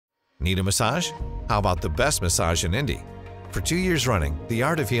Need a massage? How about the best massage in Indy? For 2 years running, the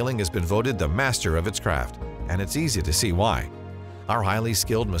Art of Healing has been voted the master of its craft, and it's easy to see why. Our highly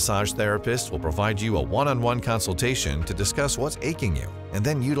skilled massage therapists will provide you a one-on-one consultation to discuss what's aching you and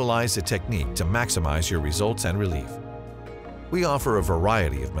then utilize the technique to maximize your results and relief. We offer a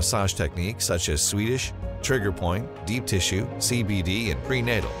variety of massage techniques such as Swedish, trigger point, deep tissue, CBD, and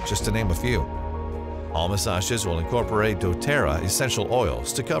prenatal, just to name a few. All massages will incorporate doTERRA essential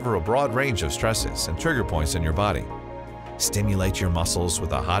oils to cover a broad range of stresses and trigger points in your body. Stimulate your muscles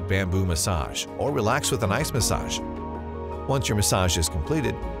with a hot bamboo massage or relax with an ice massage. Once your massage is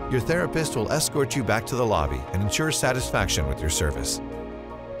completed, your therapist will escort you back to the lobby and ensure satisfaction with your service.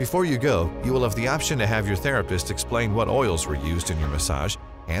 Before you go, you will have the option to have your therapist explain what oils were used in your massage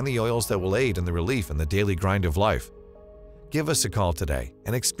and the oils that will aid in the relief in the daily grind of life. Give us a call today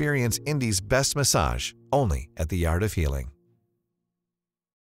and experience Indy's best massage only at the Art of Healing.